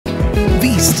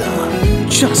Fiesta,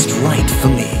 just right for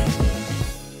me.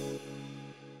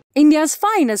 India's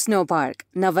finest snow park,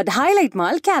 now at Hilite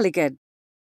Mall, Calicut.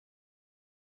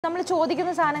 നമ്മൾ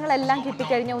ചോദിക്കുന്ന സാധനങ്ങളെല്ലാം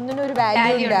കിട്ടിക്കഴിഞ്ഞാൽ ഒന്നിനും ഒരു വാല്യൂ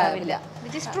ഉണ്ടാവില്ല.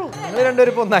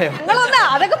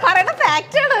 അതൊക്കെ പറയുന്ന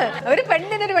ഫാക്റ്റാണ്. ഒരു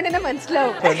പെണ്ണിനൊരു പെണ്ണിനെ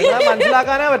മനസ്സിലാവും.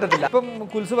 മനസ്സിലാക്കാനേ പറ്റത്തില്ല. ഇപ്പം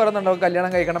കുൽസ് പറയുന്നുണ്ടോ കല്യാണം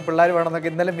കഴിക്കണം, പിള്ളേർ വേണമെന്നൊക്കെ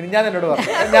ഇന്നലെ മിനിഞ്ഞാൻ എന്നോട് പറഞ്ഞു.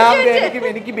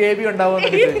 എനിക്ക് ബേബി ഉണ്ടാവും.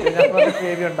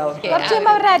 ബേബി ഉണ്ടാവും. കുറച്ച്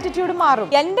കഴിയുമ്പോൾ അവരുടെ ആറ്റിറ്റ്യൂഡ് മാറും.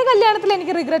 എന്റെ കല്യാണത്തിൽ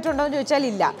എനിക്ക് റിഗ്രറ്റ് ഉണ്ടോ എന്ന് ചോദിച്ചാൽ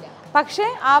ഇല്ല. പക്ഷെ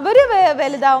അവര്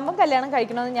വലുതാവുമ്പോൾ കല്യാണം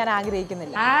കഴിക്കണമെന്ന് ഞാൻ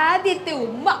ആഗ്രഹിക്കുന്നില്ല. ആദ്യത്തെ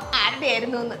ഉമ്മ ആരുടെ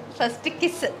ആയിരുന്നു? ഫസ്റ്റ്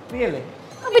കിസ് നീയല്ലേ?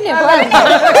 പിന്നെ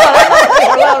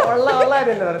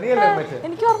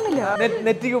എനിക്ക് ഓർമ്മയില്ല.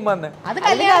 അത്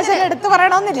കല്യാണം എടുത്തു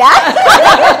പറയണമെന്നില്ല.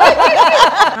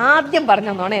 ആദ്യം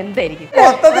പറഞ്ഞോണ എന്തായിരിക്കും?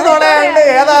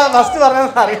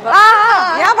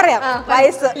 ഞാൻ പറയാം.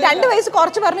 വയസ്സ് 2 വയസ്സ്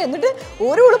കുറച്ച് പറഞ്ഞു. എന്നിട്ട്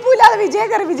ഒരു ഉളുപ്പില്ലാതെ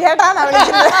വിജയകറി വിജയേട്ടാന്നാ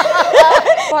വിളിച്ചത്.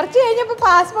 കുറച്ച് കഴിഞ്ഞപ്പോ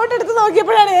പാസ്പോർട്ട് എടുത്ത്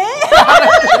നോക്കിയപ്പോഴാണ്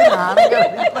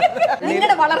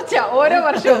നിങ്ങളുടെ വളർച്ച ഓരോ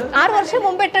വർഷവും. 6 വർഷം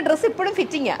മുമ്പ് ഇട്ട ഡ്രസ് ഇപ്പോഴും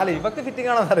ഫിറ്റിംഗ്.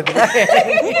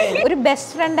 ഒരു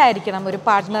ബെസ്റ്റ് ഫ്രണ്ട് ആയിരിക്കണം ഒരു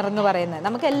പാർട്ട്ണർ എന്ന് പറയുന്നത്.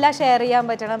 നമുക്ക് എല്ലാം ഷെയർ ചെയ്യാൻ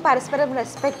പറ്റണം, പരസ്പരം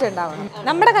റെസ്പെക്ട് ഉണ്ടാവണം.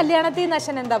 നമ്മുടെ കല്യാണത്തിൽ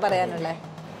നശൻ എന്താ പറയാനുള്ളത്?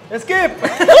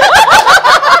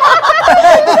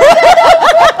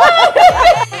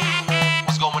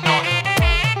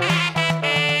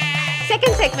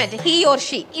 Second segment he or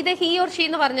she. ഇത് ഹി ഓർ ഷീ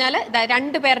എന്ന് പറഞ്ഞാൽ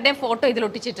രണ്ടുപേരുടെയും ഫോട്ടോ ഇതിൽ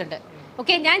ഒട്ടിച്ചിട്ടുണ്ട്.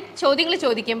 ഓക്കെ, ഞാൻ ചോദ്യങ്ങൾ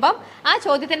ചോദിക്കുമ്പോൾ ആ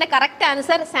ചോദ്യത്തിന്റെ കറക്റ്റ്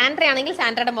ആൻസർ സാൻഡ്ര ആണെങ്കിൽ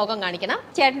സാൻഡ്രയുടെ മുഖം കാണിക്കണം,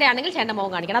 ചേട്ടന്റെ ആണെങ്കിൽ ചേട്ടന്റെ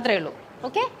മുഖം കാണിക്കണം. അത്രേ ഉള്ളൂ.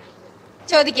 ഓക്കെ,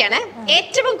 ചോദിക്കാണ്.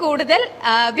 ഏറ്റവും കൂടുതൽ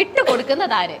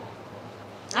വിട്ടുകൊടുക്കുന്നത് ആര്?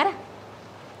 ആരാ?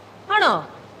 ആണോ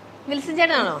വിൽസൺ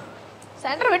ചേട്ടനാണോ?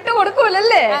 സാൻഡ്ര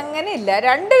വിട്ടുകൊടുക്കൂലല്ലേ? അങ്ങനെയില്ല,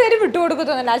 രണ്ടുപേരും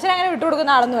വിട്ടുകൊടുക്കുന്നില്ല. അച്ഛൻ അങ്ങനെ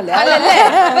വിട്ടുകൊടുക്കുന്ന ആളൊന്നുമല്ല.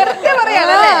 വെറുതെ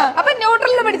പറയാനല്ലേ? അപ്പൊ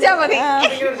ന്യൂട്രലിൽ പിടിച്ചാൽ മതി.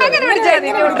 അങ്ങനെ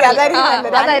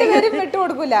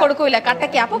കൊടുക്കൂല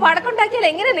കട്ടയ്ക്ക്. അപ്പൊ വഴക്കുണ്ടാക്കിയാൽ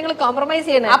എങ്ങനെ നിങ്ങൾ കോംപ്രമൈസ്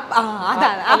ചെയ്യണം?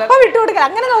 അതാണ് അപ്പൊ വിട്ടുകൊടുക്കുക.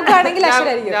 അങ്ങനെ നോക്കുകയാണെങ്കിൽ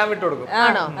അച്ഛനായിരിക്കും.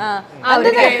 ആണോ?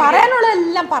 അതിന്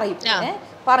പറയാനുള്ളതെല്ലാം പറയും.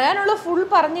 പറയാനുള്ള ഫുൾ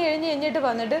പറഞ്ഞു കഴിഞ്ഞിട്ട്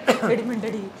വന്നിട്ട്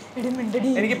എടിമിണ്ടടി.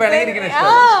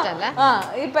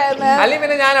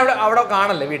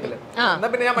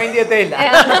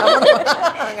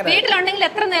 വീട്ടിലുണ്ടെങ്കിൽ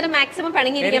എത്ര നേരം മാക്സിമം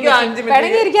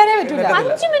പിണങ്ങിയിരിക്കാനേ പറ്റൂല.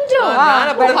 5 മിനിറ്റോ?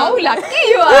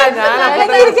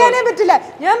 പിണങ്ങിയിരിക്കാനേ പറ്റില്ല.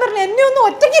 ഞാൻ പറഞ്ഞു എന്നെ ഒന്ന്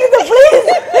ഒറ്റയ്ക്ക്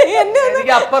പ്ലീസ്, എന്നെ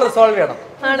അപ്പ റിസോൾവ് ചെയ്യണം.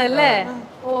 ആണല്ലേ?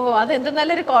 ഓ, അതെന്ത്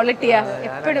നല്ലൊരു ക്വാളിറ്റിയാ.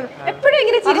 എപ്പോഴും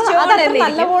ഇങ്ങനെ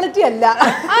നല്ല ക്വാളിറ്റി അല്ല.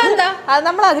 അത്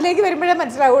നമ്മൾ അതിലേക്ക് വരുമ്പോഴേ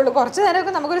മനസ്സിലാവുള്ളൂ. കുറച്ചു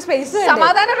നേരമൊക്കെ നമുക്കൊരു സ്പേസ്,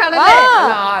 സമാധാനം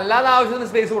അല്ലാതെ ആവശ്യത്തിന്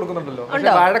സ്പേസ് കൊടുക്കുന്നുണ്ടല്ലോ.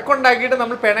 വഴക്കുണ്ടാക്കിയിട്ട്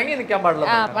നമ്മൾ പിണങ്ങി നിൽക്കാൻ പാടില്ല.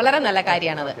 വളരെ നല്ല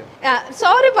കാര്യമാണത്.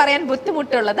 സോറി പറയാൻ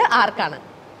ബുദ്ധിമുട്ടുള്ളത് ആർക്കാണ്?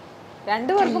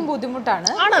 രണ്ടുപേർക്കും ബുദ്ധിമുട്ടാണ്,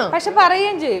 പക്ഷെ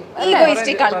പറയുകയും ചെയ്യും.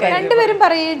 രണ്ടുപേരും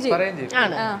പറയുകയും ചെയ്യും.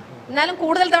 ആണ്. എന്നാലും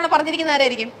കൂടുതൽ തവണ പറഞ്ഞിരിക്കുന്ന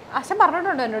ആരായിരിക്കും? അച്ഛൻ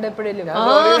പറഞ്ഞിട്ടുണ്ടോ എന്നോട് എപ്പോഴേലും?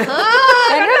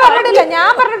 പറഞ്ഞിട്ടില്ല, ഞാൻ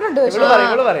പറഞ്ഞിട്ടുണ്ട്.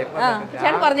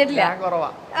 ഞാൻ പറഞ്ഞിട്ടില്ല.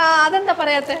 അതെന്താ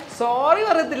പറയാത്തെ? സോറി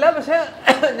പറയത്തില്ല, പക്ഷെ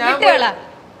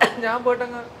ഞാൻ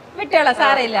പോയിട്ടങ്ങ് വിട്ടുകള,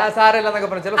 സാരയില്ല എന്നൊക്കെ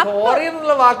പറഞ്ഞു. സോറി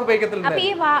എന്നുള്ള വാക്ക് ഉപയോഗിക്കത്തില്ല. അപ്പൊ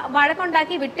ഈ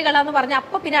വഴക്കുണ്ടാക്കി വിട്ടുകളാന്ന് പറഞ്ഞ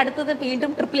അപ്പൊ പിന്നെ അടുത്തത്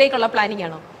വീണ്ടും ട്രിപ്പിലേക്കുള്ള പ്ലാനിങ്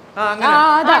ആണോ?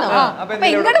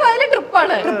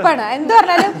 ട്രിപ്പാണ്. എന്ത്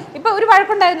പറഞ്ഞാലും ഇപ്പൊ ഒരു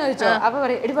വഴക്കുണ്ടായെന്ന് ചോദിച്ചോ, അപ്പൊ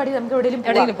പറയും എടിപാടി നമുക്ക്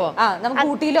എവിടെയെങ്കിലും പോവാം, നമുക്ക്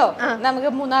ഊട്ടിയിലോ നമുക്ക്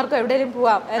മൂന്നാർക്കോ എവിടെയെങ്കിലും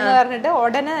പോവാം എന്ന് പറഞ്ഞിട്ട്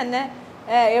ഉടനെ തന്നെ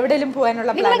എവിടെയെങ്കിലും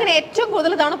പോകാനുള്ള പ്ലാൻ. ഏറ്റവും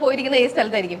കൂടുതൽ തവണ പോയിരിക്കുന്ന ഏത്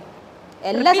സ്ഥലത്തായിരിക്കും?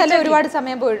 എല്ലാ സ്ഥലവും ഒരുപാട്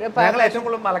സമയം പോയി.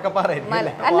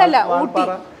 അല്ലല്ല,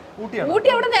 ഊട്ടി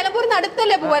അവിടെ നിലമ്പൂരിന്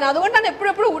അടുത്തല്ലേ പോവാൻ, അതുകൊണ്ടാണ്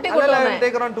എപ്പോഴും ഊട്ടി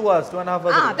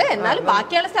കൊണ്ടുപോകുന്നത്. അതെ, എന്നാലും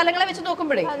ബാക്കിയുള്ള സ്ഥലങ്ങളെ വെച്ച്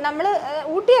നോക്കുമ്പോഴേ നമ്മള്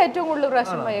ഊട്ടി ഏറ്റവും കൂടുതൽ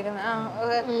പ്രാവശ്യം പോയേക്കുന്നത്.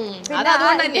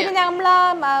 പിന്നെ നമ്മളാ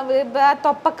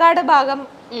തൊപ്പക്കാട് ഭാഗം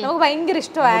നമുക്ക് ഭയങ്കര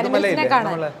ഇഷ്ടമാണ് ആനിമൽസിനെ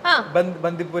കാണാൻ.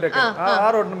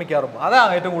 അതാ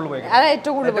ഏറ്റവും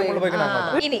കൂടുതൽ പോയി.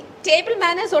 ഇനി ടേബിൾ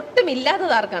മാനേഴ്സ് ഒട്ടും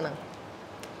ഇല്ലാത്തത് ആർക്കാണ്?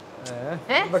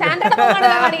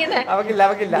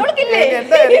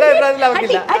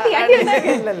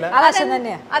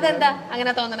 അതെന്താ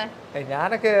അങ്ങനെ തോന്നണേ?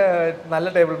 ഞാനൊക്കെ നല്ല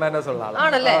ടേബിൾ മാനേഴ്സ് ഉള്ള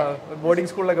ആളാണ്. ബോർഡിംഗ്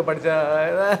സ്കൂളിലൊക്കെ പഠിച്ച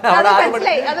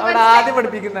ആദ്യം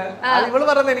പഠിപ്പിക്കുന്ന ഇവള്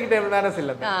പറയുന്നത് എനിക്ക് ടേബിൾ മാനേഴ്സ്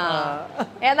ഇല്ല.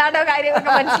 ഏതാണ്ടോ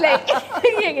കാര്യമൊക്കെ മനസ്സിലായി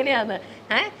എങ്ങനെയാന്ന്.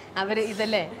 അവര്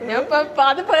ഇതല്ലേ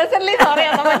അത് പേഴ്സണലി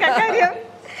പറയാം നമുക്ക് കാര്യം.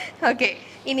 ഓക്കെ,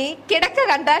 ഇനി കിടക്ക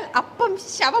കണ്ടാൽ അപ്പം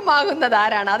ശവമാകുന്നത്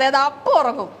ആരാണ്? അതായത് അപ്പം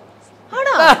ഉറങ്ങും.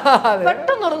 ആണോ?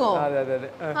 പെട്ടെന്ന് ഉറങ്ങോ?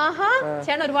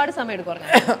 ചേട്ടൻ ഒരുപാട് സമയം എടുക്കും?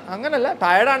 അങ്ങനല്ല,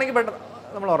 ടയർഡ് ആണെങ്കിൽ പെട്ടെന്ന്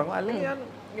നമ്മൾ ഉറങ്ങും, അല്ലെങ്കിൽ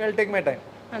ഞാൻ ടേക്ക് മൈ ടൈം.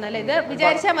 ആണല്ലേ? ഇത്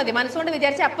വിചാരിച്ചാൽ മതി, മനസ്സുകൊണ്ട്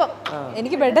വിചാരിച്ച അപ്പം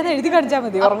എനിക്ക് പെട്ടെന്ന് എഴുതി കാണിച്ചാൽ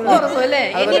മതി, ഉറങ്ങും അല്ലേ?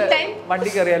 എനി ടൈം വണ്ടി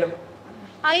കയറിയാലും.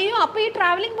 അയ്യോ, അപ്പൊ ഈ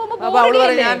ട്രാവലിംഗ് പോകുമ്പോ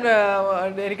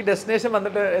എനിക്ക് ഡെസ്റ്റിനേഷൻ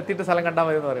വന്നിട്ട് എത്തിയിട്ട് സ്ഥലം കണ്ടാൽ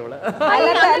മതി എന്ന് പറയുള്ളൂ.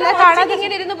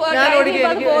 ഇങ്ങനെ ഇരുന്ന്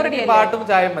പാട്ടും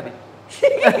ചായയും മതി.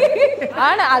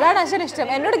 ആണ്, അതാണ് അച്ഛന് ഇഷ്ടം.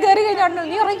 എന്നോട് കയറി കഴിഞ്ഞാൽ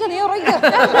നീ ഉറങ്ങിക്കോ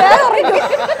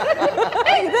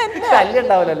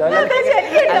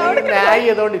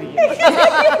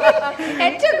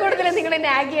ഏറ്റവും കൂടുതൽ നിങ്ങൾ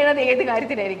നാഗ് ചെയ്യണത് ഏത്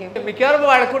കാര്യത്തിലായിരിക്കും? മിക്കവാറും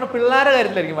വഴക്കൂടെ പിള്ളേരുടെ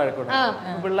കാര്യത്തിലായിരിക്കും വഴക്കൂടെ.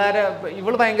 പിള്ളേരെ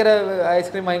ഇവള് ഭയങ്കര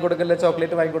ഐസ്ക്രീം വാങ്ങി കൊടുക്കല്ലേ,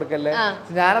 ചോക്ലേറ്റ് വാങ്ങി കൊടുക്കല്ലേ,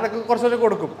 ഞാനതൊക്കെ കുറച്ചൊക്കെ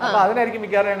കൊടുക്കും. അപ്പൊ അതിനായിരിക്കും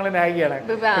മിക്കവാറും ഞങ്ങൾ നാഗ് ചെയ്യണം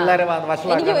പിള്ളേരെ.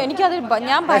 എനിക്കത്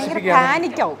ഞാൻ ഭയങ്കര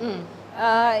പാനിക്കാവും.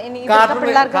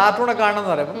 കാർട്ടൂണൊക്കെ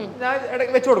കാണണമെന്ന് പറയുമ്പോൾ ഞാൻ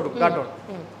ഇടയ്ക്ക് വെച്ചു കൊടുക്കും കാർട്ടൂൺ.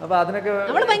 അപ്പൊ അതിനൊക്കെ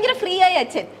നമ്മള് ഭയങ്കര ഫ്രീ ആയി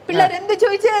അച്ഛൻ, പിള്ളേർ എന്ത്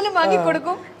ചോദിച്ചാലും വാങ്ങി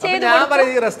കൊടുക്കും. ഞാൻ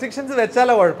പറയും ഈ റെസ്ട്രിക്ഷൻസ്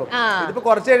വെച്ചാലോ കുഴപ്പം. ഇതിപ്പോ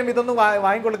കുറച്ച് കഴിയുമ്പോൾ ഇതൊന്നും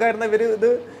വാങ്ങി കൊടുക്കാതിരുന്ന ഇവര് ഇത്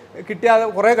കിട്ടിയാതെ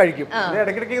കുറെ കഴിക്കും.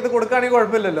 ഇടയ്ക്കിടയ്ക്ക് ഇത് കൊടുക്കുകയാണെങ്കിൽ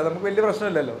കുഴപ്പമില്ലല്ലോ, നമുക്ക് വലിയ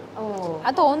പ്രശ്നമില്ലല്ലോ.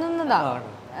 അത് തോന്നുന്നതാ.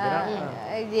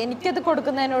 എനിക്കത്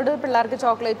കൊടുക്കുന്നതിനോട്, പിള്ളേർക്ക്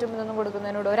ചോക്ലേറ്റും ഇതൊന്നും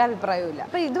കൊടുക്കുന്നതിനോട് ഒരഭിപ്രായവും ഇല്ല.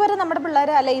 അപ്പൊ ഇതുവരെ നമ്മുടെ പിള്ളേർ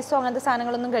ലൈസോ അങ്ങനത്തെ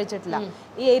സാധനങ്ങളൊന്നും കഴിച്ചിട്ടില്ല,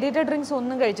 ഈ എയ്ഡേറ്റഡ് ഡ്രിങ്ക്സ്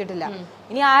ഒന്നും കഴിച്ചിട്ടില്ല.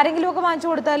 ഇനി ആരെങ്കിലും ഒക്കെ വാങ്ങിച്ചു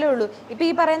കൊടുത്താലേ ഉള്ളൂ. ഇപ്പൊ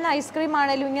ഈ പറയുന്ന ഐസ്ക്രീം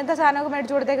ആണെങ്കിലും ഇങ്ങനത്തെ സാധനമൊക്കെ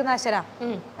മേടിച്ചു കൊടുത്തേക്കുന്ന അശരാ.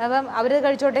 അപ്പം അവര്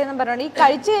കഴിച്ചോട്ടെ എന്നും പറഞ്ഞു. ഈ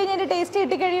കഴിച്ചു കഴിഞ്ഞാൽ ടേസ്റ്റ്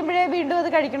കിട്ടി കഴിയുമ്പോഴേ വീണ്ടും അത്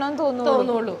കഴിക്കണമെന്ന്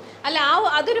തോന്നുള്ളൂ. അല്ല,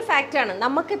 അതൊരു ഫാക്റ്റ് ആണ്.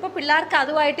 നമുക്കിപ്പോ പിള്ളേർക്ക്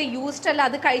അതുമായിട്ട് യൂസ്ഡ് അല്ല,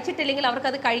 അത് കഴിച്ചിട്ടില്ലെങ്കിൽ അവർക്ക്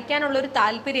അത് കഴിക്കാനുള്ള ഒരു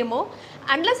താല്പര്യമോ,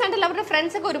 അൺലെസ് ആൻഡ് അവരുടെ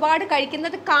ഫ്രണ്ട്സ് ഒക്കെ ഒരുപാട്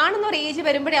കഴിക്കുന്നത് കാണുന്ന ഒരു ഏജ്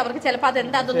വരുമ്പോഴേ അവർക്ക് ചിലപ്പോൾ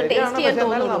അതെന്താ അതൊന്ന് ടേസ്റ്റ് ചെയ്യാൻ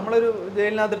തോന്നുന്നു.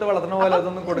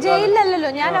 ജയിലിലല്ലോ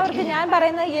ഞാൻ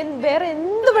പറയുന്നത് വേറെ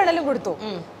എന്ത് വേണേലും കൊടുത്തു.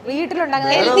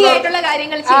 വീട്ടിലുണ്ടാകുന്ന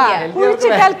കാര്യങ്ങൾ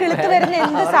കുഴിച്ചിട്ടാൽ കിളുത്ത് വരുന്ന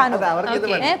എന്ത്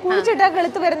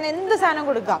സാധനം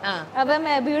കൊടുക്കാം. അപ്പം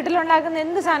വീട്ടിലുണ്ടാക്കുന്ന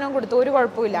എന്ത് സാധനവും കൊടുത്തു, ഒരു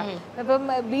കുഴപ്പമില്ല. അപ്പം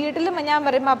വീട്ടിലും ഞാൻ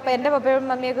പറയുമ്പോ എന്റെ പപ്പയും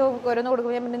മമ്മിയൊക്കെ ഓരോന്ന്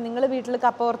കൊടുക്കും. ഞാൻ പിന്നെ നിങ്ങൾ വീട്ടിൽ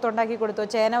കപ്പ വറുത്തുണ്ടാക്കി കൊടുത്തോ,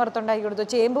 ചേന വറുത്തുണ്ടാക്കി കൊടുത്തോ,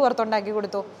 ചേമ്പ് വറുത്തുണ്ടാക്കി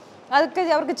കൊടുത്തോ, അതൊക്കെ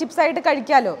അവർക്ക് ചിപ്സ് ആയിട്ട്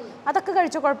കഴിക്കാലോ, അതൊക്കെ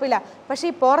കഴിച്ചോ കുഴപ്പമില്ല. പക്ഷെ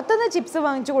ഈ പുറത്തുനിന്ന് ചിപ്സ്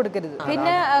വാങ്ങിച്ചു കൊടുക്കരുത്.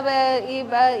 പിന്നെ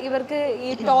ഇവർക്ക് ഈ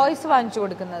ടോയ്സ് വാങ്ങിച്ചു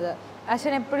കൊടുക്കുന്നത്,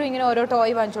 അച്ഛൻ എപ്പോഴും ഇങ്ങനെ ഓരോ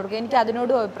ടോയ് വാങ്ങിച്ചു കൊടുക്കും. എനിക്ക്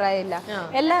അതിനോടും അഭിപ്രായമില്ല.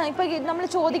 എല്ലാം ഇപ്പൊ നമ്മൾ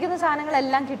ചോദിക്കുന്ന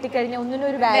സാധനങ്ങളെല്ലാം കിട്ടിക്കഴിഞ്ഞാൽ ഒന്നിനും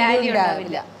ഒരു വാല്യൂ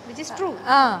ഉണ്ടാവില്ല.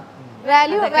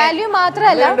 വാല്യൂ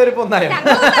മാത്രല്ല,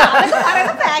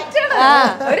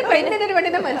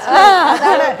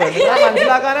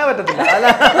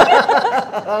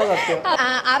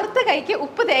 അറുത്ത കൈക്ക്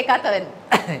ഉപ്പ് തേക്കാത്തവൻ,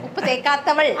 ഉപ്പ്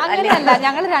തേക്കാത്തവൾ അങ്ങനെയല്ല.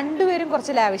 ഞങ്ങൾ രണ്ടുപേരും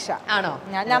കുറച്ച് ലാവിഷ ആണോ.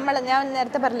 ഞാൻ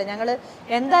നേരത്തെ പറഞ്ഞില്ല, ഞങ്ങള്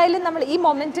എന്തായാലും നമ്മൾ ഈ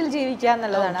മൊമെന്റിൽ ജീവിക്കുക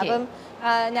എന്നുള്ളതാണ്. അപ്പം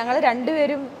ഞങ്ങൾ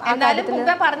രണ്ടുപേരും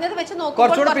പറഞ്ഞത് വെച്ച്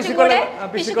നോക്കുമ്പോൾ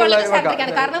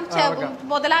കാരണം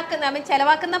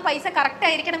ചെലവാക്കുന്ന പൈസ കറക്റ്റ്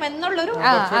ആയിരിക്കണം എന്നുള്ളൊരു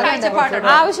കാഴ്ചപ്പാടാണ്.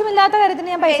 ആവശ്യമില്ലാത്ത കാര്യത്തിന്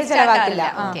ഞാൻ പൈസ ചെലവാക്കില്ല.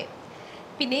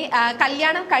 പിന്നെ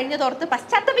കല്യാണം കഴിഞ്ഞതോർത്ത്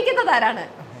പശ്ചാത്തപിക്കുന്നത് ആരാണ്?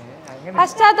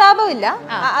 പശ്ചാത്താപമില്ല,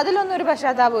 അതിലൊന്നും ഒരു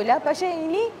പശ്ചാത്താപമില്ല. പക്ഷെ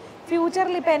ഇനി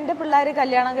ഫ്യൂച്ചറിൽ ഇപ്പൊ എന്റെ പിള്ളേര്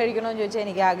കല്യാണം കഴിക്കണമെന്ന് ചോദിച്ചാൽ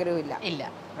എനിക്ക് ആഗ്രഹമില്ല.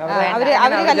 അവര്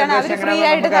കല്യാണം അവര് ഫ്രീ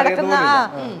ആയിട്ട്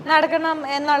നടക്കണം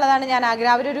എന്നുള്ളതാണ് ഞാൻ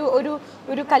ആഗ്രഹം.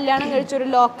 അവരൊരു കല്യാണം കഴിച്ചൊരു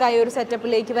ലോക്കായ ഒരു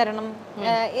സെറ്റപ്പിലേക്ക് വരണം.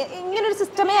 ഇങ്ങനൊരു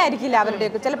സിസ്റ്റമേ ആയിരിക്കില്ല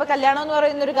അവരുടെയൊക്കെ. ചിലപ്പോ കല്യാണം എന്ന്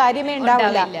പറയുന്ന ഒരു കാര്യമേ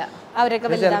ഉണ്ടാവില്ല അവരൊക്കെ.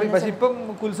 പക്ഷെ ഇപ്പം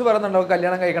കുൽസ് പറയുന്നുണ്ടോ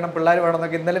കല്യാണം കഴിക്കണം, പിള്ളേർ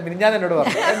വേണമെന്നൊക്കെ. ഇന്നലെ ഞാൻ എന്നോട്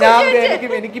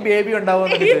പറഞ്ഞു എനിക്ക് ബേബി ഉണ്ടാവും.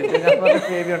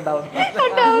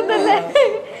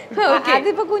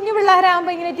 അതിപ്പോ കുഞ്ഞു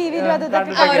പിള്ളേരാകുമ്പോ ഇങ്ങനെ ടിവിയിലും അത്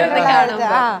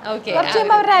കുറച്ച്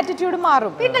കഴിയുമ്പോ അവരുടെ ആറ്റിറ്റ്യൂഡ്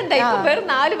മാറും.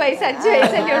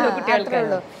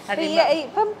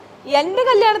 ഇപ്പം എന്റെ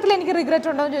കല്യാണത്തിൽ എനിക്ക് റിഗ്രറ്റ്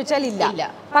ഉണ്ടോ എന്ന് ചോദിച്ചാൽ ഇല്ല.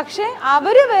 പക്ഷെ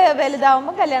അവര്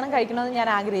വലുതാവുമ്പോ കല്യാണം കഴിക്കണമെന്ന് ഞാൻ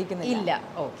ആഗ്രഹിക്കുന്നില്ല.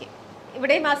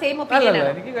 ഇവിടെയും ആ സെയിം ഒപ്പീനിയൻ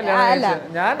അല്ല.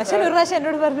 പക്ഷെ ഒരു പ്രാവശ്യം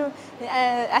എന്നോട് പറഞ്ഞു,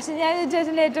 പക്ഷെ ഞാൻ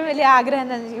ചേച്ചന്റെ ഏറ്റവും വലിയ ആഗ്രഹം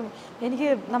എന്താണെന്ന് വെച്ചാൽ എനിക്ക്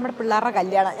നമ്മുടെ പിള്ളേരുടെ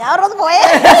കല്യാണം. ഞാൻ അവിടെ പോയേ.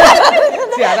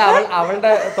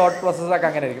 അവളുടെ തോട്ട് പ്രോസസ് ഒക്കെ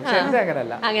അങ്ങനെ ആയിരിക്കും.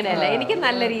 അങ്ങനെയല്ല, എനിക്ക്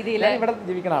നല്ല രീതിയിൽ ഇവിടെ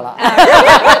ജീവിക്കുന്ന ആളാ.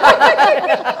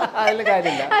 അതിൽ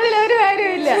കാര്യമില്ല, അതിലൊരു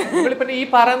കാര്യമില്ല. ഇവളിപ്പോ ഈ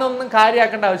പറയുന്നൊന്നും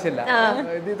കാര്യമാക്കേണ്ട ആവശ്യമില്ല.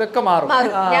 ഇതൊക്കെ മാറും.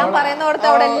 ഞാൻ പറയുന്നോടത്ത്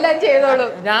അവിടെ എല്ലാം ചെയ്തോളൂ.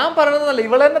 ഞാൻ പറയുന്നതല്ല,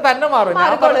 ഇവള് തന്നെ മാറും.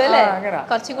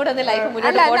 കുറച്ചും കൂടെ ലൈഫ്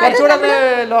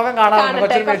ലോകം കാണാൻ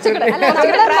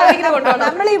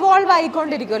നമ്മൾ ഇവോൾവ്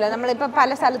ആയിക്കൊണ്ടിരിക്കുമല്ലോ. നമ്മളിപ്പോ പല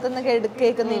സ്ഥലത്തുനിന്ന്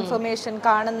കേൾക്കുന്ന ഇൻഫർമേഷൻ,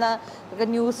 കാണുന്ന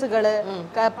ന്യൂസുകള്,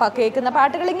 കേൾക്കുന്ന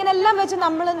പാട്ടുകൾ, ഇങ്ങനെല്ലാം വെച്ച്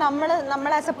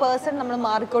നമ്മൾ ആസ് എ പേഴ്സൺ നമ്മൾ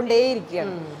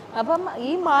മാറിക്കൊണ്ടേയിരിക്കുകയാണ്. അപ്പം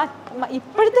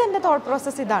ഇപ്പോഴത്തെ എന്റെ തോട്ട്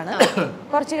പ്രോസസ് ഇതാണ്.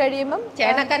 കുറച്ച് കഴിയുമ്പം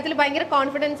ചേട്ടക്കാര്യത്തിൽ ഭയങ്കര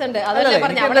കോൺഫിഡൻസ് ഉണ്ട്.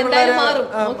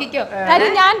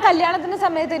 കാര്യം ഞാൻ കല്യാണത്തിന്റെ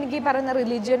സമയത്ത് എനിക്ക് ഈ പറയുന്ന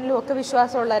റിലീജിയനിലും ഒക്കെ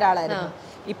വിശ്വാസമുള്ള ഒരാളായിരുന്നു.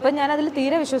 ഇപ്പൊ ഞാൻ അതിൽ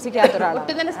തീരെ വിശ്വസിക്കാത്ത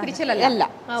ഒരാളാണ്.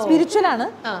 സ്പിരിച്വൽ ആണ്,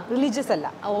 റിലീജിയസ് അല്ല.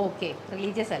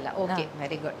 റിലീജിയസ് അല്ല. Okay,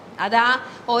 very good. അതാ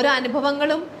ഓരോ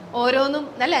അനുഭവങ്ങളും ഓരോന്നും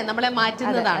അല്ലേ നമ്മളെ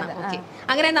മാറ്റുന്നതാണ്. ഓക്കെ,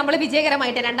 അങ്ങനെ നമ്മൾ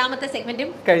വിജയകരമായിട്ട് രണ്ടാമത്തെ സെഗ്മെന്റും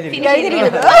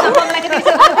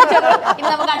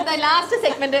നമുക്ക് അടുത്ത ലാസ്റ്റ്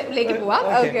സെഗ്മെന്റിലേക്ക് പോവാം.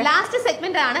 ലാസ്റ്റ്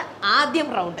സെഗ്മെന്റ് ആണ് ആദ്യം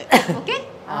റൗണ്ട്. ഓക്കെ,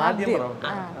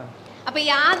 അപ്പൊ ഈ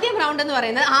ആദ്യം റൗണ്ട് എന്ന്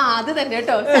പറയുന്നത് അത് തന്നെ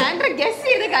കേട്ടോ. സാൻഡ്ര ഗസ്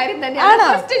ചെയ്ത കാര്യം തന്നെയാണ്.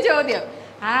 ഫസ്റ്റ് ചോദ്യം,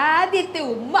 ആദ്യത്തെ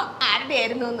ഉമ്മ ആരുടെ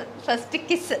ആയിരുന്നു? ഫസ്റ്റ്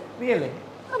കിസ്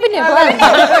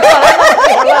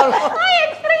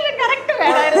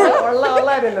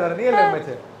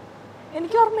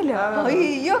എനിക്ക് ഓർമ്മയില്ല.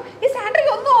 അയ്യോ ഈ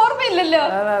സാൻഡ്രയ്ക്ക് ഒന്നും ഓർമ്മയില്ലല്ലോ.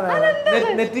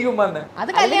 അത്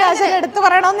കല്യാണം എടുത്തു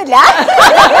പറയണമെന്നില്ല.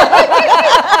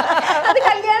 അത്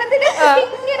കല്യാണത്തിന്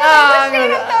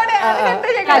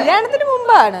കല്യാണത്തിന്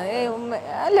മുമ്പാണ്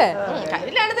അല്ലേ?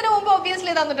 കല്യാണത്തിന് മുമ്പ്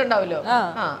ഒബ്വിയസ്ലി തന്നിട്ടുണ്ടാവല്ലോ.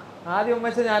 ആദ്യം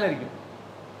ഉമ്മച്ച ഞാനായിരിക്കും.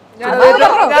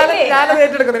 ഞാനത്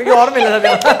ഏറ്റെടുക്കുന്നു. എനിക്ക് ഓർമ്മയില്ല.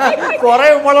 കൊറേ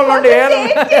ഉമ്മളുള്ളതുകൊണ്ട്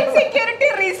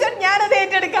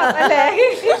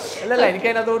അല്ലല്ല എനിക്ക്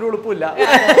അതിനകത്ത് ഒരു ഉളുപ്പില്ല.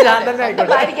 ഞാൻ തന്നെ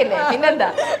ആയിക്കോട്ടെ. പിന്നെന്താ?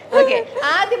 ഓക്കെ,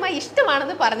 ആദ്യമായി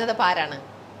ഇഷ്ടമാണെന്ന് പറഞ്ഞത് ആരാണ്?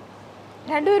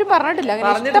 രണ്ടുപേരും പറഞ്ഞിട്ടില്ല അല്ല,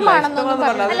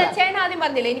 ചേട്ടൻ ആദ്യം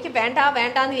പറഞ്ഞില്ല എനിക്ക് വേണ്ട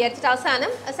വേണ്ടാന്ന് വിചാരിച്ചിട്ട്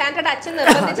അവസാനം സാൻഡ്രയുടെ അച്ഛൻ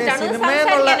നിർബന്ധിച്ചിട്ടാണ്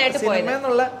സംസാരിക്കാനായിട്ട് പോയത്.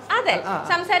 അതെ,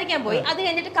 സംസാരിക്കാൻ പോയി. അത്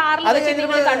കഴിഞ്ഞിട്ട് കാറിൽ വെച്ച്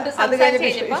കണ്ടു സംസാരിച്ച്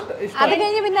കഴിഞ്ഞപ്പോ അത്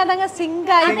കഴിഞ്ഞ് പിന്നെ അതങ്ങ്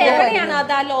സിങ്ക് ആയി. എവിടെയാണ്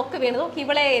അത് ആ ലോക്ക് വീണത്?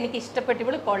 ഇവളെ എനിക്ക് ഇഷ്ടപ്പെട്ടു,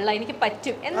 ഇവള് കൊള്ളാം, എനിക്ക്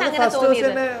പറ്റും എന്നങ്ങനെ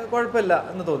തോന്നിയത് കുഴപ്പമില്ല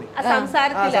എന്ന് തോന്നി.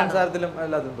 സംസാരത്തിലും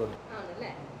എല്ലാതും തോന്നി.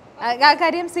 ആ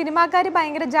കാര്യം സിനിമാക്കാർ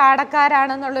ഭയങ്കര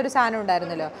ജാടക്കാരാണെന്നുള്ളൊരു സാധനം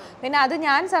ഉണ്ടായിരുന്നല്ലോ. പിന്നെ അത്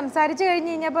ഞാൻ സംസാരിച്ചു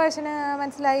കഴിഞ്ഞ് കഴിഞ്ഞപ്പോ അച്ഛന്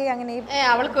മനസ്സിലായി അങ്ങനെ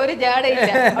അവൾക്കൊരു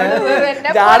ജാടയില്ല.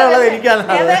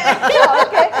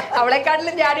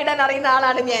 അവളെക്കാട്ടിലും ജാടിയിടാൻ അറിയുന്ന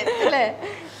ആളാണ് ഞാൻ അല്ലേ?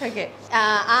 ഓക്കെ,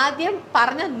 ആദ്യം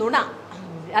പറഞ്ഞ നുണ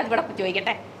അതിവിടെ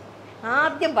ചോദിക്കട്ടെ.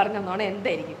 ആദ്യം പറഞ്ഞ നുണ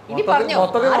എന്തായിരിക്കും? ഇനി പറഞ്ഞോ.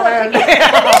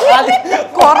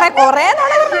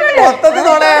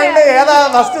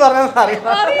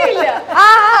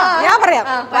 ഞാൻ പറയാം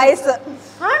വയസ്സ്.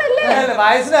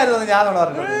 വയസ്സിനായിരുന്നു ഞാൻ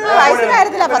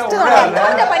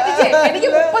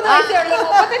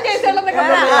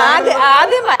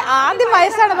ആദ്യം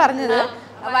വയസ്സാണ് പറഞ്ഞത്.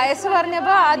 വയസ്സ്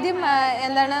പറഞ്ഞപ്പോ ആദ്യം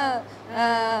എന്താണ്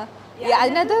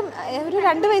അതിനകത്ത് ഒരു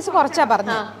 2 വയസ്സ് കുറച്ചാ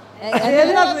പറഞ്ഞത്.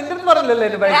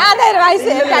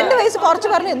 2 വയസ്സ് കുറച്ച്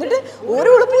പറഞ്ഞു. എന്നിട്ട് ഒരു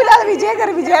ഉളുപ്പില്ലാതെ വിജയ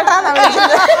കയറി വിജയേട്ടാന്നാ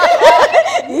വിളിച്ചത്.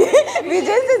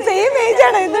 വിജയ് സെയിം ഏജ്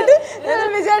ആണ്. എന്നിട്ട്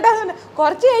വിജയേട്ടാ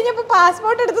കുറച്ച് കഴിഞ്ഞപ്പോ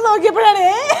പാസ്പോർട്ട് എടുത്ത് നോക്കിയപ്പോഴാണ്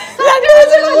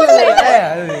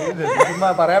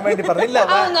പറയാൻ വേണ്ടി പറഞ്ഞില്ല.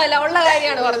 ഉള്ള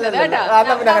കാര്യമാണ് പറഞ്ഞത് കേട്ടോ.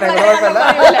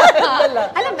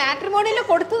 അല്ല, മാട്രിമോണിയിൽ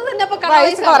കൊടുത്തത് തന്നെ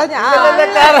വയസ്സ് പറഞ്ഞ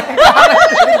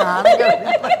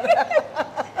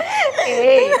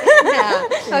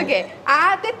ഓക്കെ,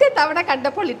 ആദ്യത്തെ തവണ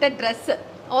കണ്ടപ്പോൾ ഇട്ട ഡ്രസ്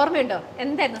ഓർമ്മയുണ്ടോ?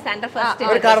 എന്തായിരുന്നു സാൻഡ്ര ഫസ്റ്റ്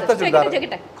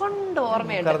കൊണ്ട്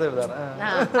ഓർമ്മയുണ്ടോ?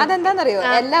 അതെന്താന്നറിയോ?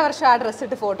 എല്ലാ വർഷവും ആ ഡ്രസ്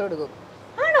ഇട്ട് ഫോട്ടോ എടുക്കും.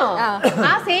 ആണോ?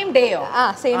 ആ same ഡേയോ?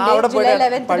 Same day July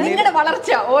 11th. നിങ്ങളുടെ വളർച്ച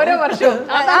ഓരോ വർഷവും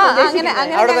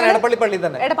എടപ്പള്ളി പള്ളിയിൽ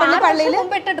തന്നെ. എടപ്പള്ളി പള്ളിയിൽ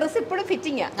ഇട്ട ഡ്രസ് ഇപ്പോഴും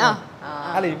ഫിറ്റിംഗ്.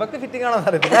 അല്ല, ഇവക്ക് ഫിറ്റിംഗ് ആണോ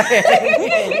അറിയത്തില്ല.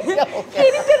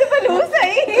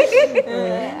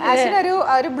 അച്ഛനൊരു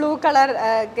ഒരു ബ്ലൂ കളർ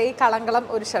ഈ കളങ്കളം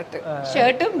ഒരു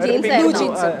ഷർട്ടും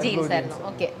ജീൻസായിരുന്നു.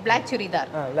 Okay, black churidar.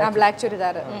 Black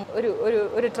churidar,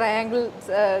 ഒരു ട്രയാങ്കിൾ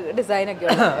ഡിസൈൻ ഒക്കെ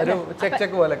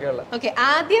പോലെയൊക്കെയുള്ള. ഓക്കെ,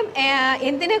 ആദ്യം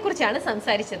എന്തിനെ കുറിച്ചാണ്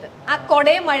സംസാരിച്ചത്? ആ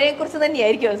കൊടയും മഴയെ കുറിച്ച്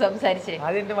തന്നെയായിരിക്കും സംസാരിച്ചത്?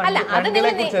 അല്ല, അത്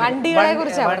വണ്ടികളെ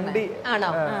കുറിച്ചാണ്.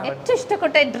 ആണോ? ഏറ്റവും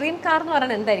ഇഷ്ടപ്പെട്ട ഡ്രീം കാർ എന്ന്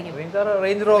പറയുന്നത് എന്തായിരിക്കും?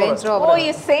 Range rover. ഓ, ഈ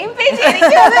സെയിം പേജ്.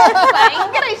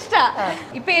 ഭയങ്കര ഇഷ്ടാ.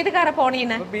 ഇപ്പൊ ഏത് കാറാ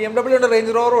പോണീനെ? BMW ഉണ്ട്,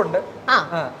 റേഞ്ച് റോവറും ഉണ്ട്.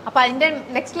 അപ്പൊ അതിന്റെ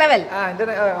നെക്സ്റ്റ് ലെവൽ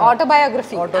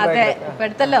ഓട്ടോബയോഗ്രഫി. അതെ, ഇപ്പൊ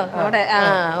എടുത്തല്ലോ നമ്മുടെ.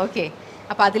 ഓക്കെ,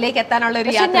 അപ്പൊ അതിലേക്ക് എത്താനുള്ള ഒരു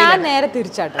യാത്ര. ഞാൻ നേരെ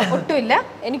തിരിച്ചാട്ടോ. ഒട്ടുമില്ല,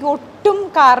 എനിക്ക് ഒട്ടും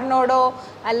കാറിനോടോ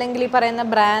അല്ലെങ്കിൽ ഈ പറയുന്ന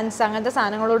ബ്രാൻഡ്സ് അങ്ങനത്തെ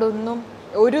സാധനങ്ങളോടൊന്നും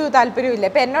ഒരു താല്പര്യവും ഇല്ല.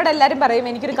 ഇപ്പൊ എന്നോട് എല്ലാരും പറയും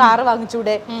എനിക്കൊരു കാറ്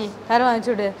വാങ്ങിച്ചൂടെ.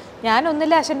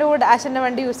 ഞാനൊന്നില്ല അച്ഛൻ്റെ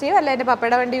വണ്ടി യൂസ് ചെയ്യും, അല്ല എന്റെ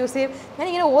പപ്പയുടെ വണ്ടി യൂസ് ചെയ്യും. ഞാൻ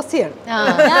ഇങ്ങനെ ഓസിയാണ്.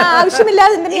 ഞാൻ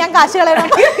ആവശ്യമില്ലാതെ എന്തിനാ ഞാൻ കാശ് കളയണം?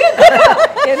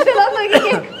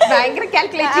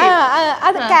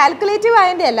 അത് കാൽക്കുലേറ്റീവ്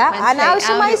ആയതിന്റെ അല്ല,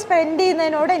 അനാവശ്യമായി സ്പെൻഡ്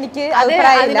ചെയ്യുന്നതിനോട് എനിക്ക്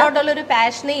അതിനോടുള്ളൊരു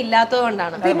പാഷനേ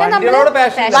ഇല്ലാത്തതുകൊണ്ടാണ്. പിന്നെ നമ്മള്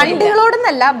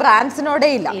വണ്ടികളോടൊന്നല്ല, ബ്രാൻഡ്സിനോടേ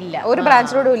ഇല്ല. ഒരു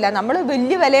ബ്രാൻഡ്സിനോടും ഇല്ല. നമ്മൾ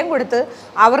വലിയ വിലയും കൊടുത്ത്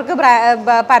അവർക്ക്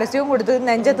പരസ്യവും കൊടുത്ത്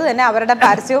നെഞ്ചത്ത് തന്നെ അവരുടെ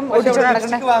പരസ്യവും ഒട്ടിച്ചു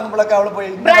നടക്കണേ.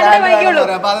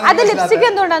 അത് ലിപ്സ്റ്റിക്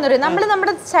എന്തുകൊണ്ടാന്ന് പറയും, നമ്മൾ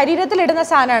നമ്മുടെ ശരീരത്തിൽ ഇടുന്ന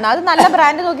സാധനമാണ്. അത് നല്ല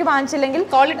ബ്രാൻഡ് നോക്കി വാങ്ങിച്ചില്ലെങ്കിൽ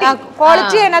ക്വാളിറ്റി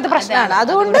അതിനകത്ത് പ്രശ്നമാണ്.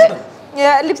 അതുകൊണ്ട്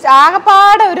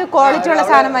ആകപ്പാടെ ഒരു ക്വാളിറ്റി ഉള്ള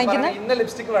സാധനം വാങ്ങിക്കുന്നത്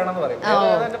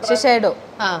ഷെയ്ഡോ.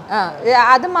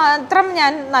 അത് മാത്രം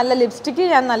ഞാൻ നല്ല ലിപ്സ്റ്റിക്ക്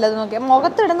ഞാൻ നല്ലത് നോക്കിയാൽ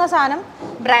മുഖത്തിടുന്ന സാധനം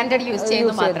ബ്രാൻഡഡ് യൂസ്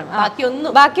ചെയ്യുന്നു.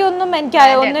 ബാക്കിയൊന്നും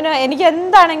എനിക്ക്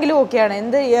എന്താണെങ്കിലും ഓക്കെയാണ്.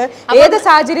 ഏത്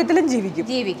സാഹചര്യത്തിലും ജീവിക്കും.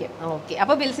 ഓക്കെ,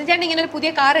 അപ്പൊ വിൽസൺ ചേട്ടൻ ഇങ്ങനെ ഒരു പുതിയ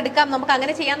കാർ എടുക്കാം, നമുക്ക്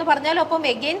അങ്ങനെ ചെയ്യാന്ന് പറഞ്ഞാലും അപ്പം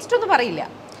എഗെയിൻസ്റ്റ് ഒന്നും പറയില്ല.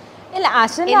 ഇല്ല,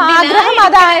 അച്ഛൻ്റെ ആഗ്രഹം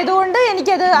അതായതുകൊണ്ട്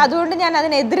അതുകൊണ്ട് ഞാൻ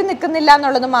അതിനെതിരെ നിൽക്കുന്നില്ല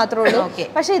എന്നുള്ളത് മാത്രമേ ഉള്ളൂ.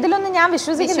 പക്ഷെ ഇതിലൊന്നും ഞാൻ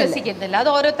വിശ്വസിക്കുന്നില്ല. അത്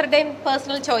ഓരോരുത്തരുടെയും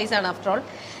പേഴ്സണൽ ചോയ്സ് ആണ്. ആഫ്റ്റർ ഓൾ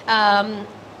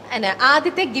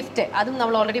ആദ്യത്തെ ഗിഫ്റ്റ് അതും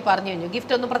നമ്മൾ ഓൾറെഡി പറഞ്ഞു കഴിഞ്ഞു.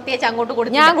 ഗിഫ്റ്റ് ഒന്നും പ്രത്യേകിച്ച് അങ്ങോട്ട്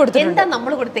ഞാൻ കൊടുത്തു. എന്താ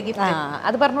നമ്മൾ കൊടുത്ത ഗിഫ്റ്റ്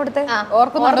അത് പറഞ്ഞു കൊടുത്തേ.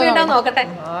 ഓർമ്മയുണ്ടോ നോക്കട്ടെ.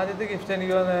 ആദ്യത്തെ ഗിഫ്റ്റ്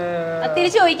എനിക്ക്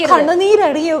തിരിച്ചു ചോദിക്കരുത്.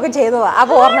 കണ്ണുനീരടിയൊക്കെ ചെയ്തതാ.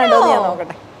 അപ്പൊ ഓർമ്മയുണ്ടോ ഞാൻ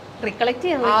നോക്കട്ടെ. റിക്കളക്ട്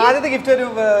ചെയ്യാൻ. ആദ്യത്തെ ഗിഫ്റ്റ്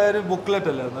ഒരു ബുക്ക്ലെറ്റ്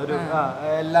അല്ലായിരുന്നു. ഒരു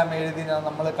എല്ലാം എഴുതി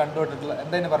നമ്മൾ കണ്ടുപോയിട്ടുള്ള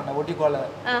എന്താ പറഞ്ഞ ഓട്ടിക്കോള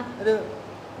ഒരു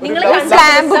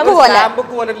സ്ലാം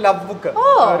ബുക്ക് പോലെ ഒരു ലവ് ബുക്ക്.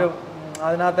 ഒരു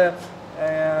അതിനകത്ത്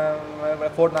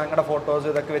ഞങ്ങളുടെ ഫോട്ടോസ്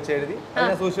ഇതൊക്കെ വെച്ച് എഴുതി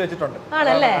ഞാൻ സൂക്ഷിച്ചു വെച്ചിട്ടുണ്ട്.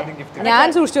 ഞാൻ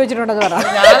സൂക്ഷിച്ചു വെച്ചിട്ടുണ്ടെന്ന് പറഞ്ഞു.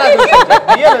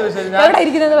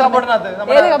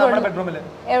 ബെഡ്റൂമില്.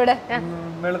 എവിടെ?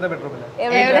 മേളത്തെ ബെഡ്റൂമില്.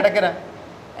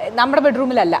 നമ്മുടെ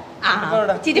ബെഡ്റൂമിലല്ല,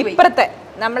 ഇപ്പുറത്തെ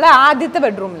നമ്മളെ ആദ്യത്തെ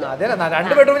ബെഡ്റൂമിൽ.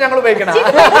 രണ്ട് ബെഡ്റൂം ഞങ്ങൾ ഉപയോഗിക്കണം.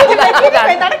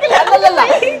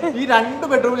 ഈ രണ്ട്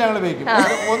ബെഡ്റൂം ഞങ്ങൾ ഉപയോഗിക്കും.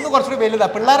 ഒന്ന് കുറച്ചുകൂടി വലുതാ.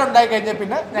 പിള്ളേരുണ്ടായി കഴിഞ്ഞാൽ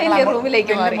പിന്നെ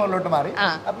മുകളിലോട്ട് മാറി.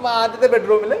 അപ്പൊ ആദ്യത്തെ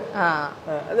ബെഡ്റൂമില്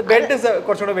ബെഡ്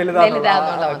കുറച്ചുകൂടെ വലുതാണ്.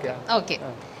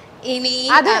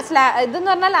 അത് ഇതെന്ന്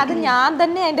പറഞ്ഞാൽ അത് ഞാൻ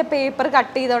തന്നെ അതിന്റെ പേപ്പർ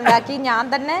കട്ട് ചെയ്തുണ്ടാക്കി ഞാൻ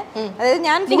തന്നെ, അതായത്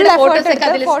ഞാൻ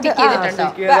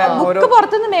ബുക്ക്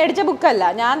പുറത്തുനിന്ന് മേടിച്ച ബുക്കല്ല,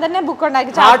 ഞാൻ തന്നെ ബുക്ക്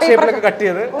ഉണ്ടാക്കി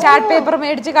ചാർട്ട് പേപ്പർ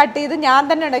മേടിച്ച് കട്ട് ചെയ്ത് ഞാൻ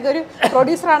തന്നെ ഉണ്ടാക്കി. ഒരു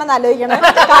പ്രൊഡ്യൂസർ ആണെന്ന് ആലോചിക്കണം.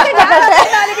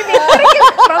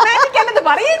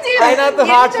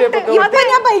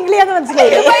 ഞാൻ പൈങ്കിളിയാന്ന്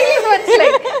മനസ്സിലായി.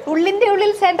 ഉള്ളിന്റെ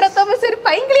ഉള്ളിൽ സാൻഡ്ര തോമസ് ഒരു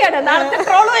പൈങ്കിളിയാണ്. നാളത്തെ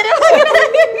ട്രോൾ വരും.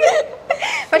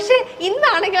 പക്ഷെ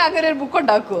ഇന്നാണെങ്കിൽ അങ്ങനെ ഒരു ബുക്ക്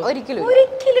ഉണ്ടാക്കുമോ?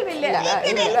 ഒരിക്കലും ഇല്ല.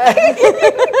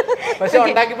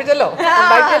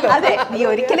 അതെ, നീ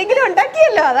ഒരിക്കലെങ്കിലും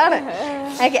ഉണ്ടാക്കിയല്ലോ. അതാണ്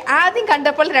ആദ്യം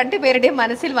കണ്ടപ്പോൾ രണ്ടുപേരുടെയും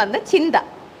മനസ്സിൽ വന്ന ചിന്ത.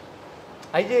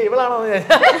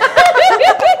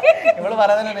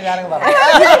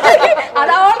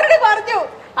 അത് ഓൾറെഡി പറഞ്ഞു.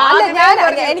 അല്ല,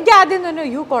 എനിക്ക് ആദ്യം തന്നെ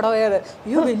യു കൊടവയറ്,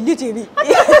 യു വലിയ ചെവി.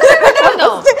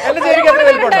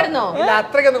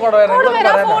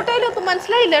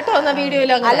 മനസ്സിലായില്ല കേട്ടോ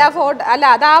വീഡിയോയിലോ. അല്ല ഫോട്ടോ അല്ല,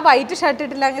 അത് ആ വൈറ്റ് ഷർട്ട്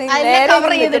ഇട്ടില്ല,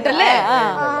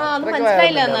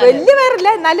 വലിയ പേരില്ല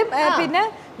എന്നാലും. പിന്നെ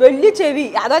വലിയ ചെവി,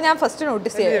 അതാ ഞാൻ ഫസ്റ്റ്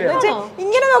നോട്ടീസ് ചെയ്തത്.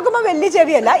 ഇങ്ങനെ നോക്കുമ്പോ വലിയ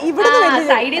ചെവിയല്ല, ഇവിടുന്ന്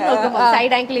സൈഡിൽ നോക്കുമ്പോ,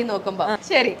 സൈഡ് ആംഗിളിൽ നോക്കുമ്പോ.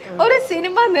 ശരി, ഒരു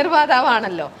സിനിമ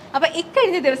നിർമ്മാതാവാണല്ലോ. അപ്പൊ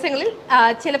ഇക്കഴിഞ്ഞ ദിവസങ്ങളിൽ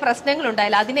ചില പ്രശ്നങ്ങൾ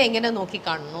ഉണ്ടായാലും അതിനെ എങ്ങനെ നോക്കി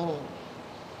കാണുന്നു?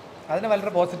 അതിനെ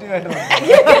വളരെ പോസിറ്റീവായിട്ട്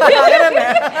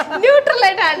ന്യൂട്രൽ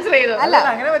ആയിട്ട് ആൻസർ ചെയ്തു. അല്ല,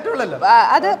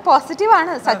 അത്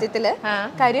പോസിറ്റീവാണ് സത്യത്തില്.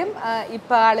 കാര്യം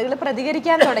ഇപ്പൊ ആളുകൾ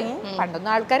പ്രതികരിക്കാൻ തുടങ്ങി.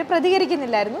 പണ്ടൊന്നും ആൾക്കാർ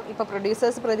പ്രതികരിക്കുന്നില്ലായിരുന്നു. ഇപ്പൊ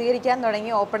പ്രൊഡ്യൂസേഴ്സ് പ്രതികരിക്കാൻ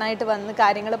തുടങ്ങി, ഓപ്പൺ ആയിട്ട് വന്ന്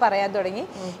കാര്യങ്ങൾ പറയാൻ തുടങ്ങി.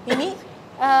 ഇനി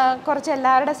കുറച്ച്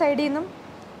എല്ലാവരുടെ സൈഡിൽ നിന്നും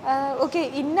ഓക്കെ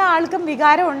ഇന്ന ആൾക്കും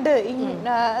വികാരമുണ്ട്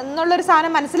എന്നുള്ളൊരു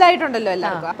സാധനം മനസ്സിലായിട്ടുണ്ടല്ലോ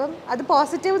എല്ലാവർക്കും. അപ്പം അത്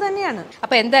പോസിറ്റീവ് തന്നെയാണ്.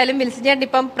 അപ്പൊ എന്തായാലും വിൽസൺ ചേട്ടൻ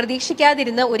ഇപ്പം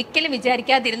പ്രതീക്ഷിക്കാതിരുന്ന, ഒരിക്കലും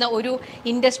വിചാരിക്കാതിരുന്ന ഒരു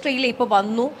ഇൻഡസ്ട്രിയിൽ ഇപ്പൊ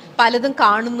വന്നു, പലതും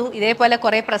കാണുന്നു, ഇതേപോലെ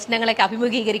കുറെ പ്രശ്നങ്ങളൊക്കെ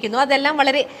അഭിമുഖീകരിക്കുന്നു. അതെല്ലാം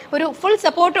വളരെ ഒരു ഫുൾ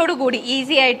സപ്പോർട്ടോട് കൂടി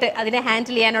ഈസി ആയിട്ട് അതിനെ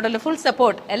ഹാൻഡിൽ ചെയ്യാനോടുള്ള ഫുൾ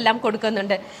സപ്പോർട്ട് എല്ലാം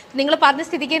കൊടുക്കുന്നുണ്ട്. നിങ്ങൾ പറഞ്ഞ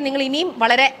സ്ഥിതിക്ക് നിങ്ങൾ ഇനിയും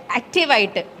വളരെ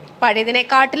ആക്റ്റീവായിട്ട്,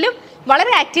 പഴയതിനെക്കാട്ടിലും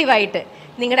വളരെ ആക്റ്റീവായിട്ട്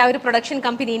നിങ്ങളുടെ ആ ഒരു പ്രൊഡക്ഷൻ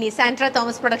കമ്പനി, ഇനി സാൻഡ്ര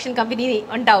തോമസ് പ്രൊഡക്ഷൻ കമ്പനി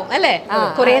ഉണ്ടാവും അല്ലേ?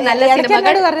 കുറെ നല്ല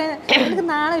സിനിമകൾ.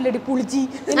 നാളെ പുളിച്ചി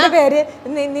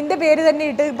നിന്റെ പേര് തന്നെ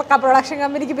ഇട്ട് പ്രൊഡക്ഷൻ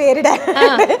കമ്പനിക്ക് പേരിടാൻ.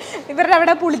 ഇവരുടെ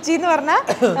അവിടെ പുളിച്ചി എന്ന് പറഞ്ഞാൽ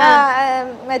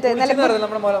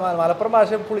മലപ്പുറം ഭാഷ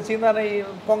പുളിച്ചി എന്ന് പറഞ്ഞാൽ ഈ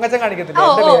പൊങ്ങച്ചം കാണിക്കത്തില്ല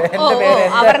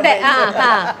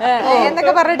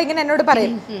എന്നൊക്കെ പറഞ്ഞിട്ട് ഇങ്ങനെ എന്നോട്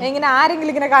പറയും. ഇങ്ങനെ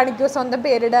ആരെങ്കിലും ഇങ്ങനെ കാണിക്കുമോ സ്വന്തം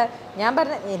പേരിടാൻ? ഞാൻ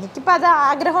പറഞ്ഞ എനിക്കിപ്പോ അത്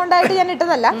ആഗ്രഹം ഉണ്ടായിട്ട് ഞാൻ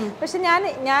ഇട്ടതല്ല. പക്ഷെ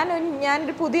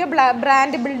ഞാനൊരു പുതിയ ബ്രാൻഡ്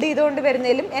ബിൽഡ് ചെയ്തുകൊണ്ട്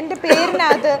വരുന്നതിലും എന്റെ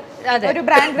പേരിനകത്ത് ഒരു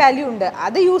ബ്രാൻഡ് വാല്യൂ ഉണ്ട്.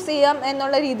 അത് യൂസ് ചെയ്യാം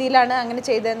എന്നുള്ള രീതിയിലാണ് അങ്ങനെ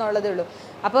ചെയ്തതെന്നുള്ളതേ ഉള്ളൂ.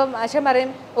 അപ്പം അച്ഛൻ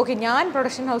പറയും ഓക്കെ ഞാൻ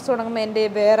പ്രൊഡക്ഷൻ ഹൗസ് തുടങ്ങുമ്പോൾ എന്റെ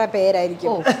വേറെ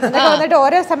പേരായിരിക്കും. എന്നിട്ട്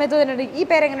ഓരോ സമയത്ത് തന്നെ ഈ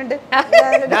പേരെങ്ങനെയുണ്ട്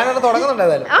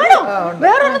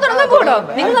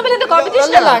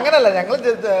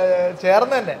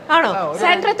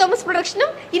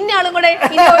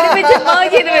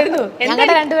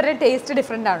ഞങ്ങളുടെ രണ്ടുപേരുടെ ടേസ്റ്റ്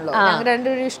ഡിഫറെന്റ് ആണല്ലോ. ഞങ്ങൾ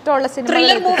രണ്ടുപേരും ഇഷ്ടമുള്ള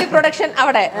ത്രില്ലർ മൂവി പ്രൊഡക്ഷൻ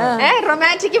അവിടെ,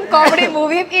 റൊമാൻറ്റിക്കും കോമഡി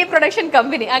മൂവിയും ഈ പ്രൊഡക്ഷൻ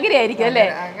കമ്പനി, അങ്ങനെയായിരിക്കും അല്ലേ?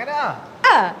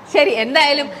 ശരി,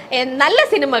 എന്തായാലും നല്ല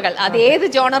സിനിമകൾ അത് ഏത്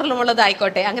ജോണറിലും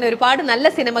ഉള്ളതായിക്കോട്ടെ, അങ്ങനെ ഒരുപാട് നല്ല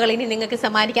സിനിമകൾ ഇനി നിങ്ങൾക്ക്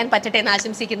സമ്മാനിക്കാൻ പറ്റട്ടെ എന്ന്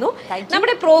ആശംസിക്കുന്നു.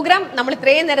 നമ്മുടെ പ്രോഗ്രാം നമ്മൾ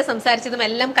ഇത്രയും നേരം സംസാരിച്ചതും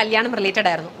എല്ലാം കല്യാണം റിലേറ്റഡ്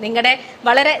ആയിരുന്നു. നിങ്ങളുടെ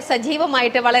വളരെ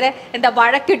സജീവമായിട്ട് വളരെ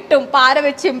വഴക്കിട്ടും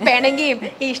പാരവെച്ചും പിണങ്ങിയും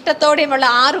ഇഷ്ടത്തോടെയുമുള്ള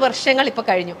 6 വർഷങ്ങൾ ഇപ്പൊ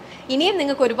കഴിഞ്ഞു. ഇനിയും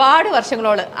നിങ്ങൾക്ക് ഒരുപാട്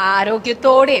വർഷങ്ങളോട്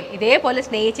ആരോഗ്യത്തോടെയും ഇതേപോലെ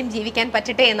സ്നേഹിച്ചും ജീവിക്കാൻ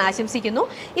പറ്റട്ടെ എന്ന് ആശംസിക്കുന്നു.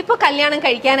 ഇപ്പൊ കല്യാണം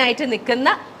കഴിക്കാനായിട്ട് നിൽക്കുന്ന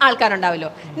ആൾക്കാരുണ്ടാവല്ലോ,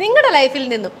 നിങ്ങളുടെ ലൈഫിൽ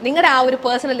നിന്നും, നിങ്ങളുടെ ആ ഒരു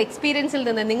പേഴ്സണൽ എക്സ്പീരിയൻസിൽ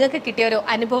നിന്ന് നിങ്ങൾക്ക് കിട്ടിയ ഒരു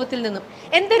അനുഭവത്തിൽ നിന്നും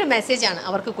എന്തൊരു മെസ്സേജാണ്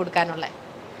അവർക്ക് കൊടുക്കാനുള്ളത്?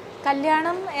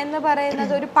 കല്യാണം എന്ന്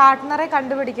പറയുന്നത് ഒരു പാർട്ട്ണറെ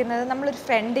കണ്ടുപിടിക്കുന്നത് നമ്മളൊരു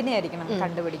ഫ്രണ്ടിനെ ആയിരിക്കണം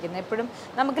കണ്ടുപിടിക്കുന്നത്. എപ്പോഴും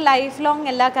നമുക്ക് ലൈഫ് ലോങ്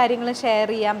എല്ലാ കാര്യങ്ങളും ഷെയർ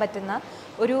ചെയ്യാൻ പറ്റുന്ന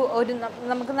ഒരു ഒരു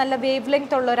നമുക്ക് നല്ല വേവ്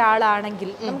ലെങ്ത് ഉള്ള ഒരാളാണെങ്കിൽ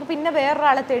നമുക്ക് പിന്നെ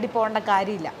വേറൊരാളെ തേടി പോകേണ്ട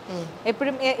കാര്യമില്ല.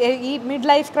 എപ്പോഴും ഈ മിഡ്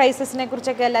ലൈഫ് ക്രൈസിസിനെ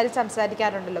കുറിച്ചൊക്കെ എല്ലാവരും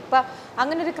സംസാരിക്കാറുണ്ടല്ലോ. ഇപ്പം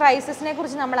അങ്ങനെ ഒരു ക്രൈസിസിനെ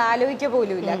കുറിച്ച് നമ്മൾ ആലോചിക്കുക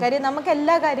പോലും ഇല്ല. കാര്യം നമുക്ക്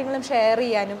എല്ലാ കാര്യങ്ങളും ഷെയർ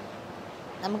ചെയ്യാനും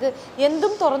നമുക്ക്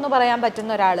എന്തും തുറന്നു പറയാൻ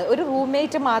പറ്റുന്ന ഒരാൾ, ഒരു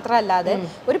റൂംമേറ്റ് മാത്രമല്ലാതെ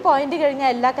ഒരു പോയിന്റ് കഴിഞ്ഞാൽ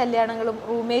എല്ലാ കല്യാണങ്ങളും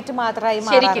റൂംമേറ്റ് മാത്രമായി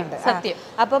മാറാറുണ്ട്.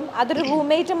 അപ്പം അതൊരു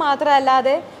റൂംമേറ്റ്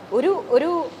മാത്രമല്ലാതെ ഒരു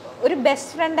ഒരു ഒരു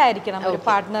ബെസ്റ്റ് ഫ്രണ്ട് ആയിരിക്കണം ഒരു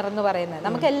പാർട്ട്ണർ എന്ന് പറയുന്നത്.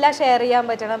 നമുക്ക് എല്ലാം ഷെയർ ചെയ്യാൻ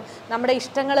പറ്റണം. നമ്മുടെ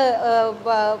ഇഷ്ടങ്ങൾ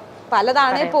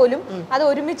പലതാണേ പോലും അത്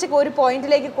ഒരുമിച്ച് ഒരു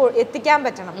പോയിന്റിലേക്ക് എത്തിക്കാൻ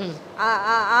പറ്റണം.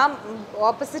 ആ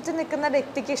ഓപ്പോസിറ്റ് നിൽക്കുന്ന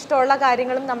വ്യക്തിക്ക് ഇഷ്ടമുള്ള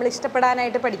കാര്യങ്ങളും നമ്മൾ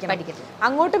ഇഷ്ടപ്പെടാനായിട്ട് പഠിക്കണം.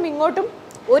 അങ്ങോട്ടും ഇങ്ങോട്ടും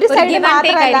ഒരു സൈഡ്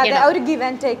മാത്രമല്ലാതെ ഒരു ഗിവ്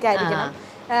ആൻഡ് ടേക്ക് ആയിരിക്കണം.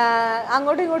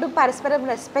 അങ്ങോട്ടും ഇങ്ങോട്ടും പരസ്പരം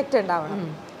റെസ്പെക്റ്റ് ഉണ്ടാവണം.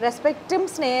 റെസ്പെക്റ്റും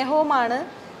സ്നേഹവുമാണ്.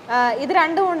 ഇത്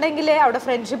രണ്ടും ഉണ്ടെങ്കിലേ അവിടെ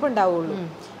ഫ്രണ്ട്ഷിപ്പ് ഉണ്ടാവുള്ളൂ.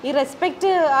 ഈ റെസ്പെക്റ്റ്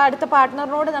അടുത്ത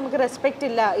പാർട്ട്ണറിനോട് നമുക്ക് റെസ്പെക്റ്റ്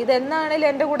ഇല്ല, ഇതെന്നാണേലും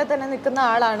എൻ്റെ കൂടെ തന്നെ നിൽക്കുന്ന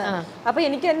ആളാണ്, അപ്പൊ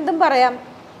എനിക്ക് എന്തും പറയാം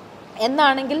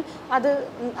എന്നാണെങ്കിൽ അത്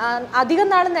അധികം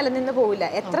നാൾ നിലനിന്ന് പോവില്ല.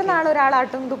 എത്ര നാൾ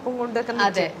ഒരാളാട്ടും തുപ്പും കൊണ്ടൊക്കെ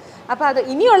നിൽക്കും. അപ്പൊ അത്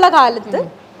ഇനിയുള്ള കാലത്ത്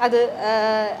അത്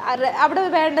അവിടെ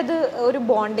വേണ്ടത് ഒരു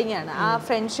ബോണ്ടിങ് ആണ്, ആ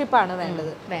ഫ്രണ്ട്ഷിപ്പാണ്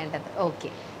വേണ്ടത്. ഓക്കെ,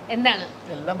 എന്താണ്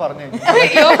എല്ലാം പറഞ്ഞു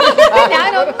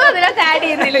ഞാനൊന്നും അതിനകത്ത് ആഡ്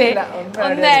ചെയ്യുന്നില്ലേ?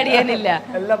 ഒന്നും ആഡ് ചെയ്യാനില്ല,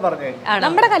 എല്ലാം പറഞ്ഞു.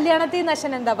 നമ്മുടെ കല്യാണത്തിൽ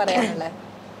നശൻ എന്താ പറയാനുള്ളത്?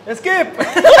 എസ്കേപ്പ്.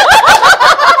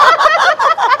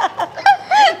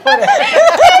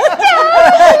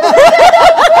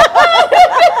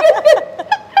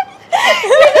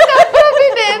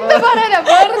 എന്ത് പറയാനാ,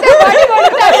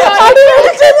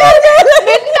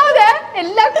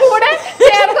 എല്ലാം കൂടെ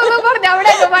ചേർന്നു പറഞ്ഞ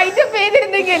അവിടെ വൈറ്റ്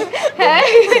ചെയ്തിരുന്നെങ്കിൽ.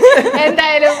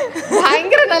 എന്തായാലും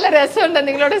ഭയങ്കര നല്ല രസമുണ്ട്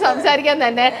നിങ്ങളോട് സംസാരിക്കാൻ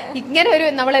തന്നെ. ഇങ്ങനെ ഒരു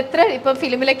നമ്മൾ എത്ര ഇപ്പം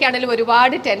ഫിലിമിലൊക്കെ ആണെങ്കിലും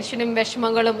ഒരുപാട് ടെൻഷനും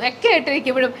വിഷമങ്ങളും ഒക്കെ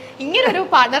ആയിട്ടിരിക്കുമ്പോഴും ഇങ്ങനെ ഒരു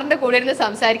പാർട്ണറിന്റെ കൂടെ ഇരുന്ന്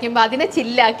സംസാരിക്കുമ്പോൾ അതിനെ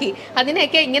ചില്ലാക്കി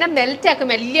അതിനെയൊക്കെ ഇങ്ങനെ മെൽറ്റാക്കും.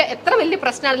 എത്ര വലിയ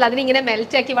പ്രശ്നമാണല്ലോ അതിനെ ഇങ്ങനെ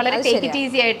മെൽറ്റാക്കി വളരെ ടേക്ക് ഇറ്റ്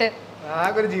ഈസി ആയിട്ട്.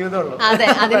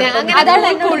 അതാണ്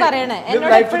എന്നോട് പറയണേ.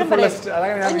 എന്നോട് എപ്പോഴും പറയും,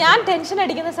 ഞാൻ ടെൻഷൻ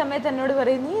അടിക്കുന്ന സമയത്ത് എന്നോട്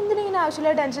പറയും, നീ എന്തിനാ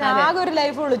ആവശ്യമില്ല ടെൻഷൻ, ആകെ ഒരു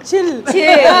ലൈഫ് ഉള്ളൂ,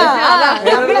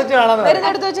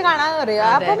 വരുന്നിടത്ത് വെച്ച് കാണാന്ന് പറയും.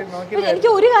 അപ്പം എനിക്ക്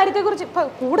ഒരു കാര്യത്തെ കുറിച്ച് ഇപ്പൊ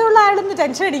കൂടെ ഉള്ള ആളൊന്നും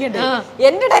ടെൻഷൻ അടിക്കണ്ടേ,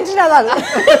 എന്റെ ടെൻഷൻ അതാണ്.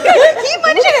 ഈ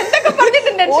മനുഷ്യൻ എന്തൊക്കെ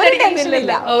പറഞ്ഞിട്ടുണ്ട്,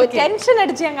 ടെൻഷൻ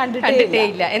അടിച്ച് ഞാൻ കണ്ടിട്ടേ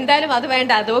ഇല്ല. എന്തായാലും അത്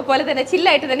വേണ്ട, അതുപോലെ തന്നെ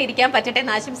ചില്ലായിട്ട് തന്നെ ഇരിക്കാൻ പറ്റട്ടെ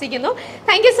എന്ന് ആശംസിക്കുന്നു.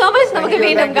 Thank you so much. നമുക്ക്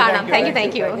വീണ്ടും കാണാം.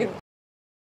 Thank you.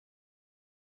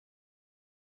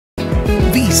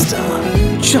 V-Star,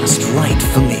 just right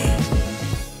for me.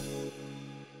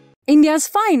 India's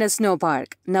finest snow park,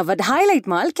 Hilite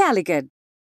Mall, Calicut.